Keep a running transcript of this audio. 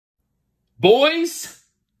Boys,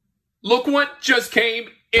 look what just came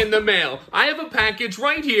in the mail. I have a package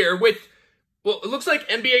right here with, well, it looks like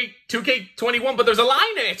NBA 2K21, but there's a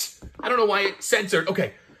line in it. I don't know why it's censored.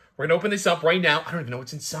 Okay, we're gonna open this up right now. I don't even know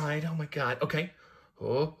what's inside. Oh my God, okay.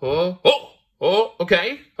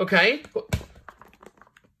 Okay.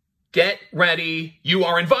 Get ready, you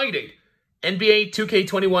are invited. NBA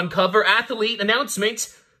 2K21 cover athlete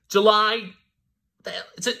announcement, July.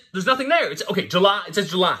 There's nothing there. July. It says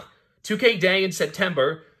July. 2K Day in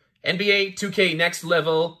September. NBA 2K Next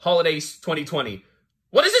Level Holidays 2020.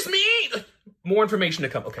 What does this mean? More information to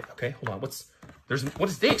come. Okay, hold on. What is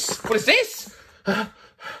this? What is this?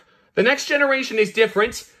 The next generation is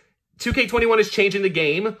different. 2K21 is changing the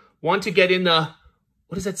game. Want to get in the,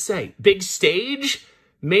 what does that say? Big stage?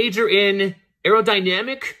 Major in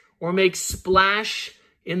aerodynamic or make splash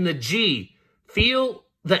in the G? Feel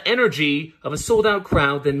the energy of a sold-out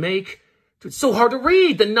crowd, then make, it's so hard to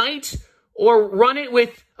read, the night, or run it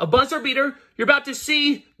with a buzzer beater. You're about to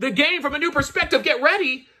see the game from a new perspective. Get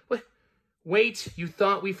ready. Wait, you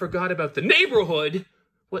thought we forgot about the neighborhood?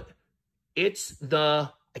 What? It's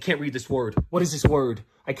the, I can't read this word. What is this word?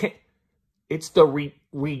 I can't, it's the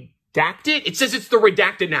redacted? It says it's the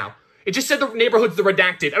redacted now. It just said the neighborhood's the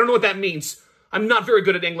redacted. I don't know what that means. I'm not very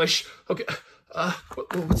good at English. Okay,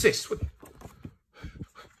 what's this?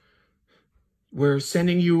 We're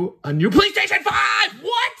sending you a new PlayStation 5!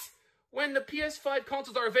 What? When the PS5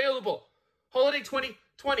 consoles are available. Holiday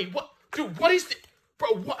 2020. What? Dude, what is this?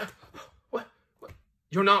 Bro, what?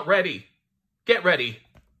 You're not ready. Get ready.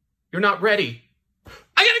 You're not ready.